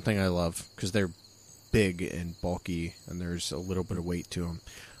is something I love because they're big and bulky, and there's a little bit of weight to them.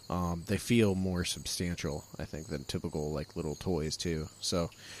 They feel more substantial, I think, than typical like little toys too. So,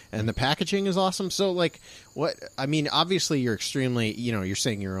 and the packaging is awesome. So, like, obviously you're extremely, you're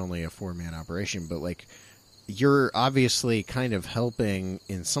saying you're only a 4-man operation, but like, you're obviously kind of helping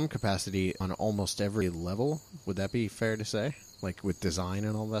in some capacity on almost every level. Would that be fair to say? Like with design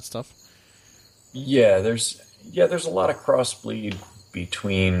and all that stuff? Yeah, there's a lot of crossbleed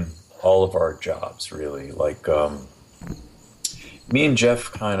between all of our jobs, really. Like, me and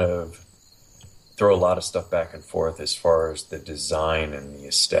Jeff kind of throw a lot of stuff back and forth as far as the design and the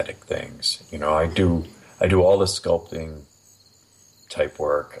aesthetic things. I do all the sculpting type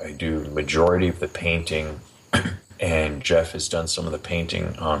work. I do the majority of the painting, and Jeff has done some of the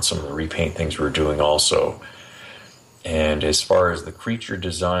painting on some of the repaint things we're doing also. And as far as the creature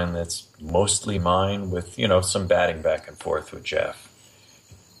design, that's mostly mine with, some batting back and forth with Jeff.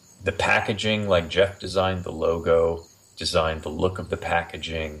 The packaging, like Jeff designed the logo, designed the look of the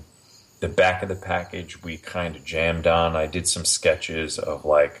packaging. The back of the package we kind of jammed on. I did some sketches of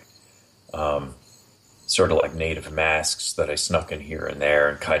like sort of like native masks that I snuck in here and there,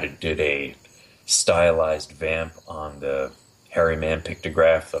 and kind of did a stylized vamp on the hairy man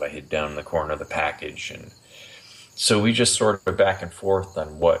pictograph that I hid down in the corner of the package. And so we just sort of back and forth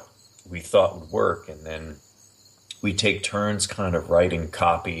on what we thought would work, and then we take turns kind of writing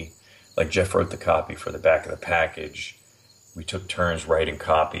copy. Like Jeff wrote the copy for the back of the package. We took turns writing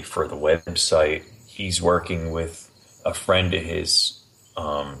copy for the website. He's working with a friend of his,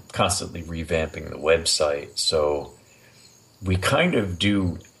 constantly revamping the website. So we kind of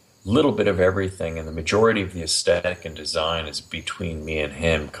do little bit of everything, and the majority of the aesthetic and design is between me and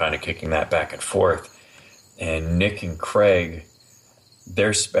him, kind of kicking that back and forth. And Nick and Craig,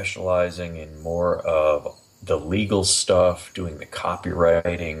 they're specializing in more of the legal stuff, doing the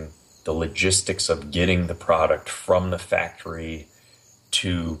copywriting, the logistics of getting the product from the factory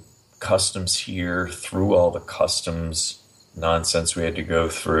to customs here, through all the customs nonsense we had to go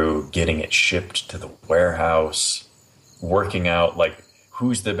through, getting it shipped to the warehouse, working out like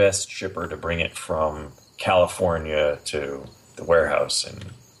who's the best shipper to bring it from California to the warehouse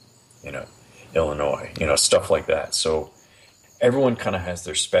in, Illinois, stuff like that. So everyone kind of has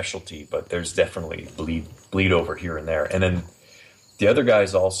their specialty, but there's definitely bleed over here and there. And then the other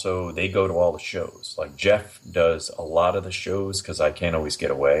guys also, they go to all the shows. Like Jeff does a lot of the shows because I can't always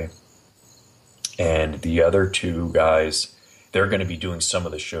get away. And the other two guys, they're going to be doing some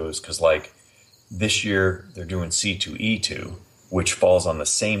of the shows because, like, this year they're doing C2E2, which falls on the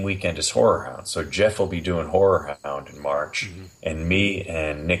same weekend as Horror Hound. So Jeff will be doing Horror Hound in March, and me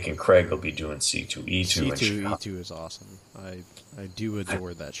and Nick and Craig will be doing C2E2. C2E2 is awesome. I do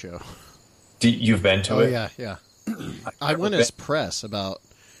adore that show. You've been to it? Yeah. I went as press about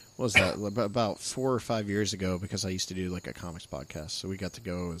 4 or 5 years ago because I used to do like a comics podcast. So we got to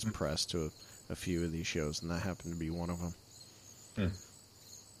go as press to a few of these shows, and that happened to be one of them.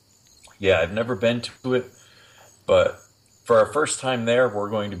 Yeah, I've never been to it, but for our first time there, we're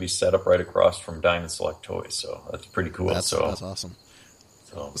going to be set up right across from Diamond Select Toys, so that's pretty cool. That's awesome.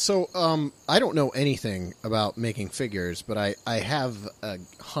 So I don't know anything about making figures, but I have a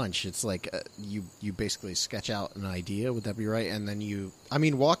hunch. It's like you basically sketch out an idea. Would that be right? And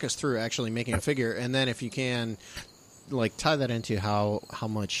then walk us through actually making a figure, and then if you can, like, tie that into how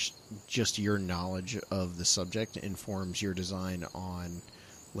much just your knowledge of the subject informs your design on,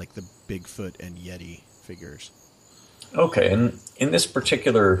 like, the Bigfoot and Yeti figures. Okay, and in this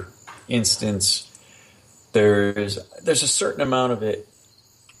particular instance, there's a certain amount of it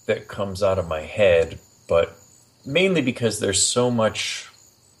that comes out of my head, but mainly because there's so much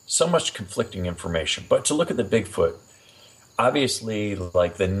conflicting information. But to look at the Bigfoot, obviously,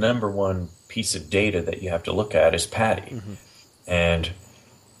 like, the number one piece of data that you have to look at is Patty. Mm-hmm. And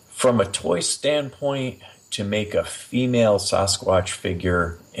from a toy standpoint, to make a female Sasquatch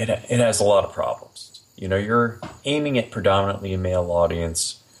figure, it has a lot of problems. You're aiming at predominantly a male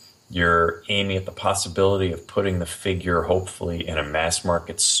audience. You're aiming at the possibility of putting the figure, hopefully, in a mass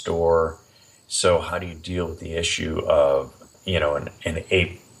market store. So how do you deal with the issue of, an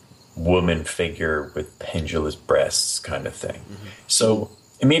ape woman figure with pendulous breasts kind of thing? Mm-hmm. So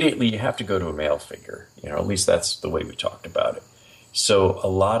immediately you have to go to a male figure. At least that's the way we talked about it. So a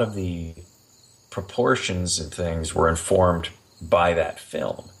lot of the proportions and things were informed by that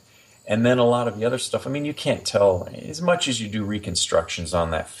film. And then a lot of the other stuff, you can't tell, as much as you do reconstructions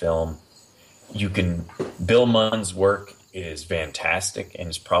on that film, Bill Munn's work is fantastic and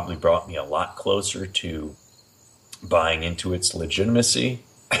has probably brought me a lot closer to buying into its legitimacy.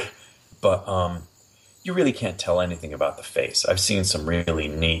 But you really can't tell anything about the face. I've seen some really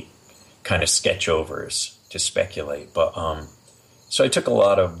neat kind of sketch overs to speculate. But so I took a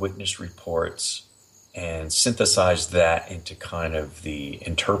lot of witness reports and synthesized that into kind of the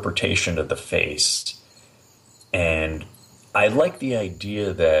interpretation of the face. And I like the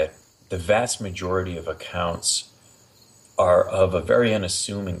idea that the vast majority of accounts are of a very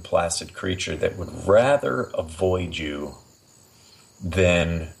unassuming, placid creature that would rather avoid you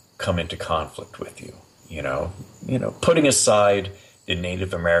than come into conflict with you. Putting aside the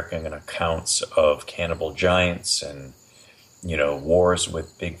Native American accounts of cannibal giants and wars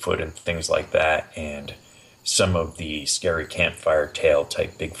with Bigfoot and things like that, and some of the scary campfire tale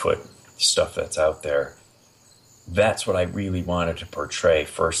type Bigfoot stuff that's out there. That's what I really wanted to portray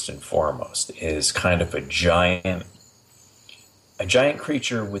first and foremost, is kind of a giant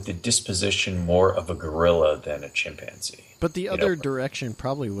creature with the disposition more of a gorilla than a chimpanzee. But the other direction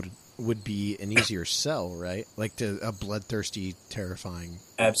probably would be an easier sell, right? Like a bloodthirsty, terrifying.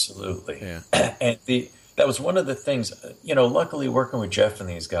 Absolutely. Yeah. And that was one of the things, luckily working with Jeff and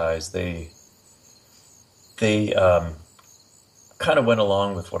these guys, they kind of went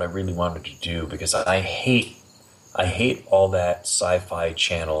along with what I really wanted to do, because I hate all that Sci-Fi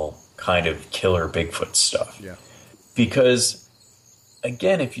Channel kind of killer Bigfoot stuff. Yeah. Because,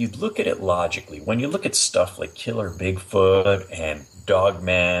 again, if you look at it logically, when you look at stuff like Killer Bigfoot and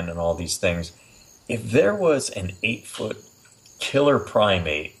Dogman and all these things, if there was an 8-foot killer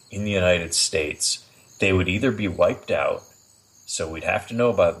primate in the United States, they would either be wiped out, so we'd have to know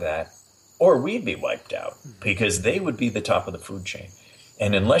about that, or we'd be wiped out, because they would be the top of the food chain.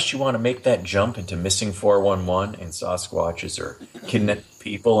 And unless you want to make that jump into missing 411 and Sasquatches are kidnapping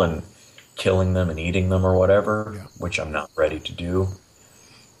people and killing them and eating them or whatever, Yeah. which I'm not ready to do,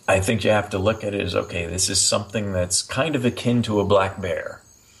 I think you have to look at it as, okay, this is something that's kind of akin to a black bear.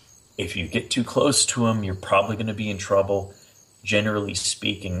 If you get too close to them, you're probably going to be in trouble. Generally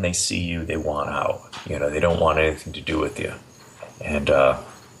speaking, they see you, they want out. You know, they don't want anything to do with you. And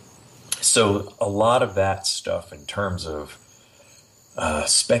so a lot of that stuff in terms of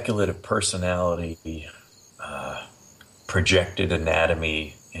speculative personality, projected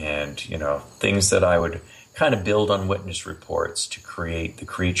anatomy, and, you know, things that I would kind of build on witness reports to create the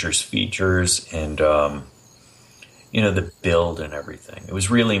creature's features and, you know, the build and everything. It was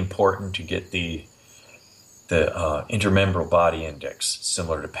really important to get the intermembral body index,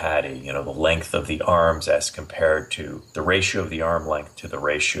 similar to Patty, you know, the length of the arms as compared to the ratio of the arm length to the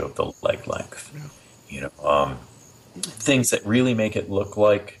ratio of the leg length. Yeah. You know, things that really make it look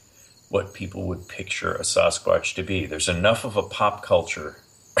like what people would picture a Sasquatch to be. There's enough of a pop culture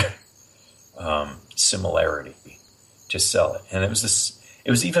similarity to sell it. And it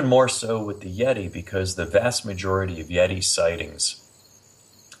was even more so with the Yeti, because the vast majority of Yeti sightings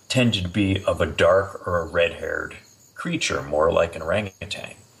tended to be of a dark or a red-haired creature, more like an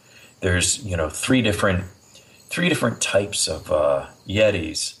orangutan. There's, you know, three different types of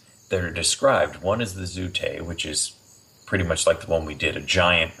Yetis that are described. One is the Zute, which is pretty much like the one we did, a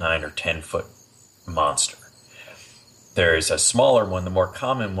giant 9 or 10 foot monster. There's a smaller one. The more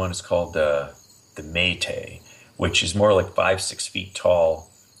common one is called the Métis, which is more like 5-6 feet tall,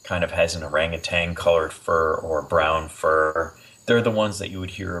 kind of has an orangutan colored fur or brown fur. They're the ones that you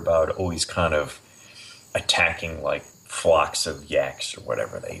would hear about always kind of attacking like flocks of yaks or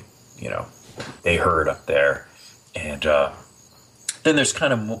whatever they herd up there. And then there's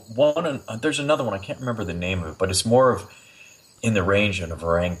kind of one, there's another one, I can't remember the name of it, but it's more of in the range of a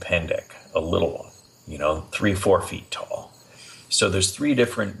orang pendek, a little one, you know, 3-4 feet tall. So there's three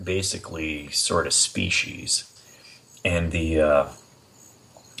different basically sort of species. And the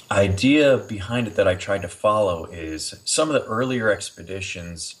idea behind it that I tried to follow is some of the earlier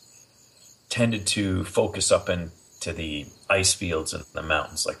expeditions tended to focus up into the ice fields and the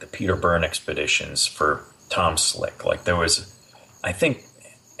mountains, like the Peter Byrne expeditions for Tom Slick. Like there was, I think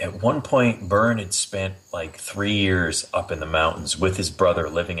at one point Byrne had spent like 3 years up in the mountains with his brother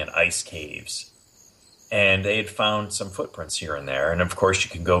living in ice caves. And they had found some footprints here and there. And of course you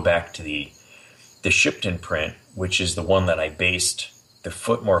can go back to the Shipton print, which is the one that I based the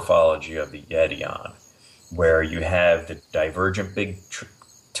foot morphology of the Yeti on, where you have the divergent big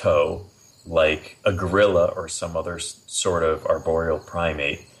toe, like a gorilla or some other sort of arboreal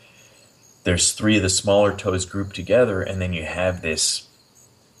primate. There's three of the smaller toes grouped together, and then you have this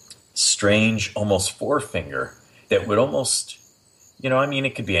strange, almost forefinger that would almost, you know, I mean,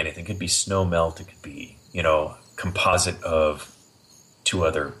 it could be anything. It could be snow melt. It could be, you know, composite of two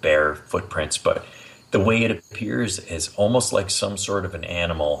other bear footprints, but the way it appears is almost like some sort of an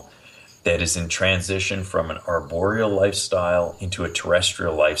animal that is in transition from an arboreal lifestyle into a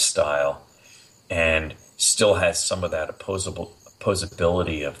terrestrial lifestyle and still has some of that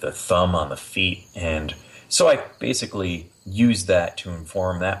opposability of the thumb on the feet. And so I basically used that to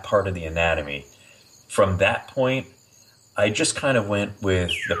inform that part of the anatomy. From that point, I just kind of went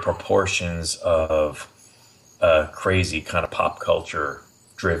with the proportions of a crazy kind of pop culture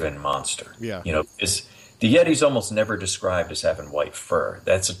driven monster. Yeah. You know, the Yeti's almost never described as having white fur.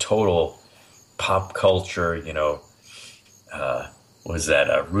 That's a total pop culture, you know, was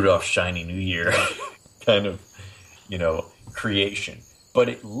that a Rudolph Shiny New Year kind of, you know, creation. But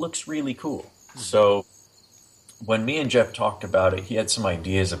it looks really cool. So when me and Jeff talked about it, he had some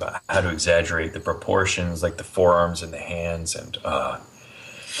ideas about how to exaggerate the proportions, like the forearms and the hands. And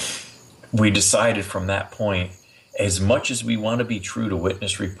we decided from that point, as much as we want to be true to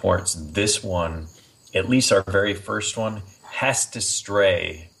witness reports, this one, at least our very first one, has to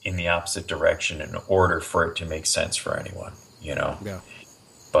stray in the opposite direction in order for it to make sense for anyone, you know? Yeah.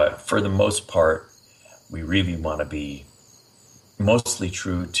 But for the most part, we really want to be mostly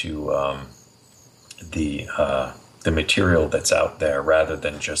true to the material that's out there rather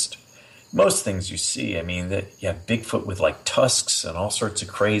than just most things you see. I mean, that you have Bigfoot with like tusks and all sorts of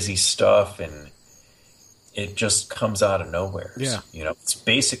crazy stuff, and it just comes out of nowhere. Yeah. You know, it's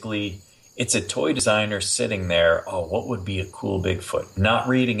basically, it's a toy designer sitting there, oh, what would be a cool Bigfoot? Not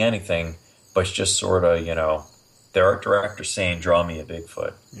reading anything, but just sort of, you know, the art director saying, draw me a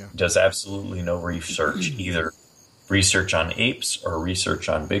Bigfoot. Yeah. Does absolutely no research, either research on apes or research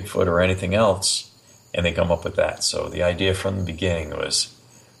on Bigfoot or anything else, and they come up with that. So the idea from the beginning was,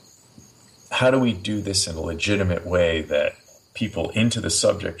 how do we do this in a legitimate way that people into the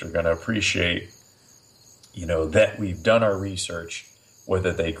subject are going to appreciate, that we've done our research,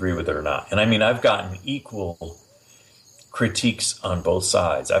 whether they agree with it or not. And I mean, I've gotten equal critiques on both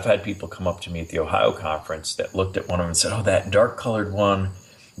sides. I've had people come up to me at the Ohio conference that looked at one of them and said, "Oh, that dark colored one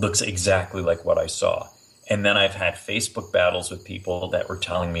looks exactly like what I saw." And then I've had Facebook battles with people that were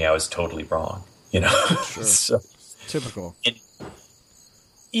telling me I was totally wrong, Sure. So, typical.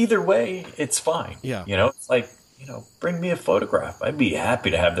 Either way, it's fine. Yeah. It's like, bring me a photograph. I'd be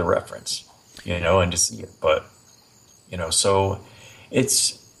happy to have the reference, and to see it. But, so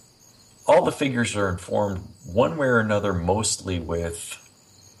it's all the figures are informed one way or another, mostly with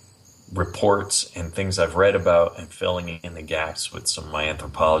reports and things I've read about and filling in the gaps with some of my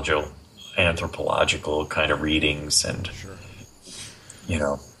anthropological kind of readings and, Sure.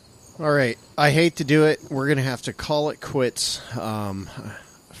 All right. I hate to do it. We're going to have to call it quits.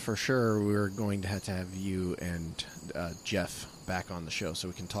 For sure, we're going to have you and Jeff back on the show so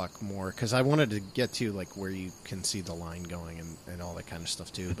we can talk more, because I wanted to get to like where you can see the line going and all that kind of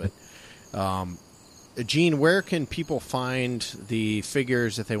stuff too. But Gene, where can people find the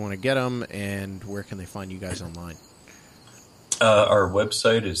figures if they want to get them, and where can they find you guys online? Our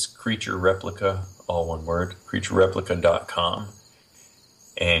website is Creature Replica, all one word, creaturereplica.com.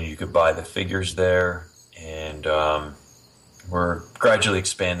 And you could buy the figures there. And we're gradually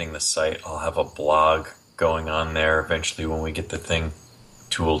expanding the site. I'll have a blog going on there eventually when we get the thing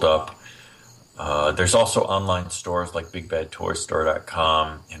tooled up. There's also online stores like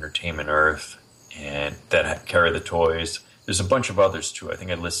BigBadToyStore.com, Entertainment Earth, and that carry the toys. There's a bunch of others too. I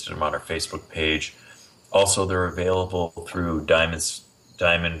think I listed them on our Facebook page. Also, they're available through Diamond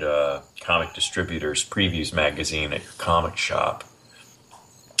Comic Distributors Previews magazine at your comic shop.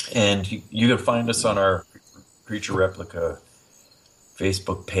 And you can find us on our Creature Replica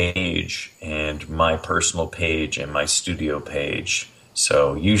Facebook page and my personal page and my studio page.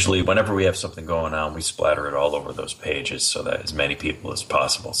 So usually whenever we have something going on, we splatter it all over those pages so that as many people as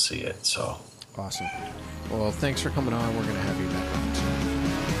possible see it. So awesome. Well, thanks for coming on. We're going to have you back